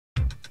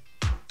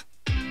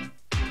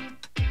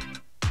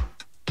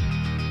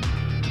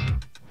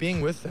being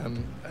with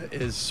them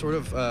is sort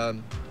of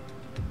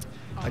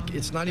like,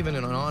 it's not even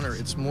an honor.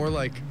 It's more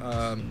like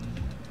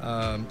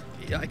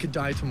I could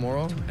die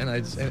tomorrow, and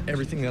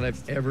everything that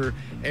I've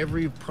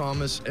every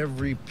promise,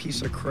 every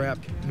piece of crap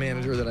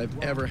manager that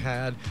I've ever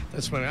had,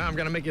 that's when I'm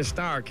gonna make you a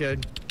star,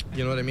 kid.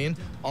 You know what I mean?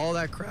 All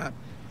that crap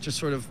just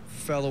sort of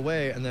fell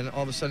away, and then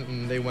all of a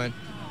sudden they went,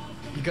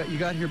 you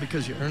got here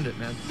because you earned it,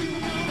 man.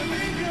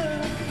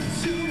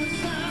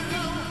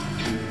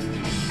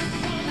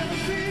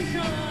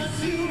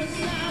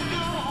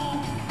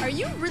 Are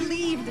you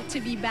relieved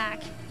to be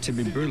back? To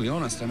be brutally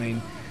honest, I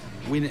mean,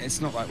 it's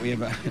not like we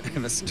ever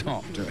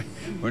stopped or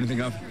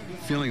anything. I'm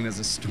feeling there's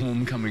a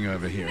storm coming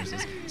over here. It's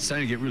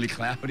starting to get really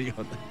cloudy.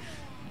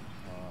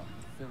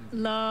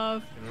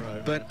 Love.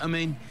 But I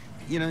mean,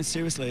 you know,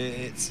 seriously,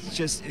 it's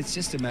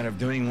just a matter of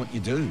doing what you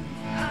do.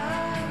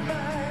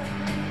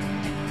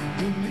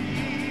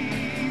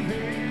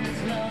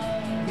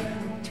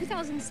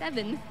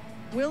 2007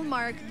 will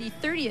mark the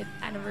 30th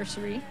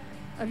anniversary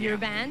of your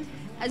band,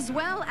 as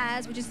well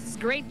as, which is this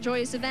great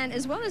joyous event,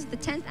 as well as the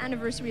 10th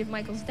anniversary of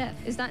Michael's death.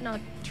 Is that not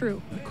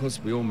true? Of course,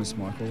 we all miss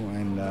Michael,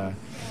 and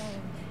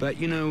but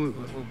you know,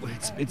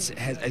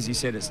 as you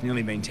said, it's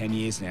nearly been 10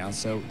 years now,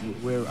 so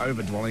we're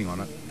over-dwelling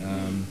on it.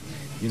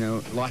 You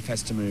know, life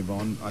has to move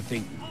on. I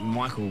think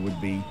Michael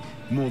would be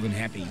more than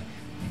happy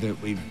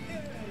that we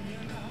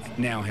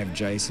now have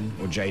Jason,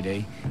 or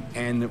JD,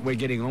 and that we're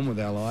getting on with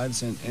our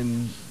lives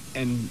and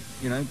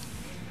you know,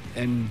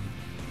 and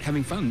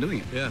having fun doing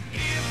it. Yeah.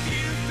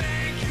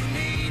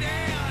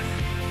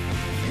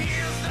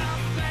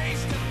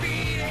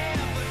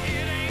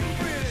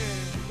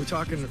 We're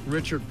talking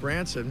Richard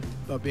Branson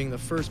about being the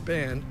first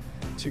band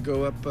to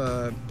go up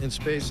in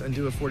space and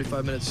do a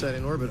 45-minute set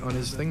in orbit on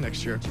his thing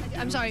next year.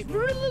 I'm sorry.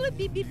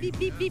 Beep, beep, beep,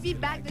 beep, beep,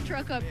 beep, back the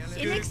truck up.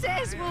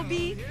 Inxs will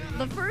be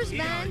the first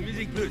band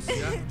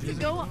to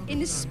go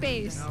into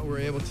space. Now we're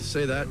able to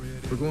say that.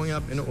 We're going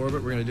up into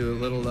orbit. We're going to do a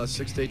little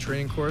 6-day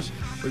training course.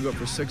 We go up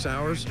for 6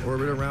 hours,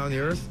 orbit around the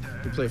Earth.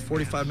 We play a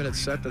 45-minute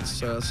set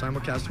that's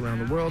simulcast around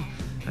the world,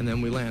 and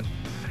then we land.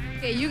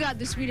 Okay, you got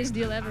the sweetest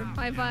deal ever.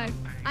 High five.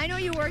 I know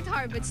you worked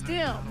hard, but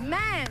still,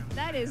 man,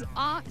 that is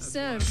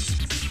awesome.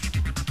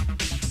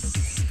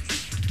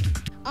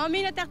 En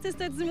mai, notre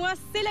artiste du mois,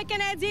 c'est le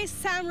Canadien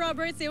Sam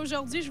Roberts. Et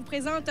aujourd'hui, je vous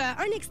présente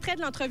un extrait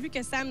de l'entrevue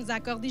que Sam nous a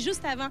accordé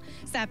juste avant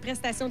sa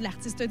prestation de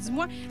l'artiste du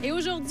mois. Et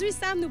aujourd'hui,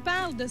 Sam nous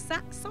parle de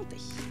sa santé.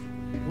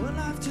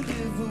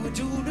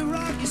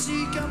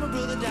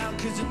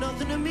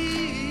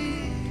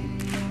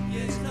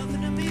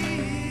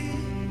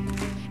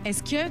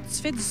 Est-ce que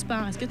tu fais du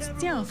sport? Est-ce que tu te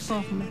tiens en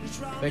forme?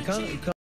 Ben, quand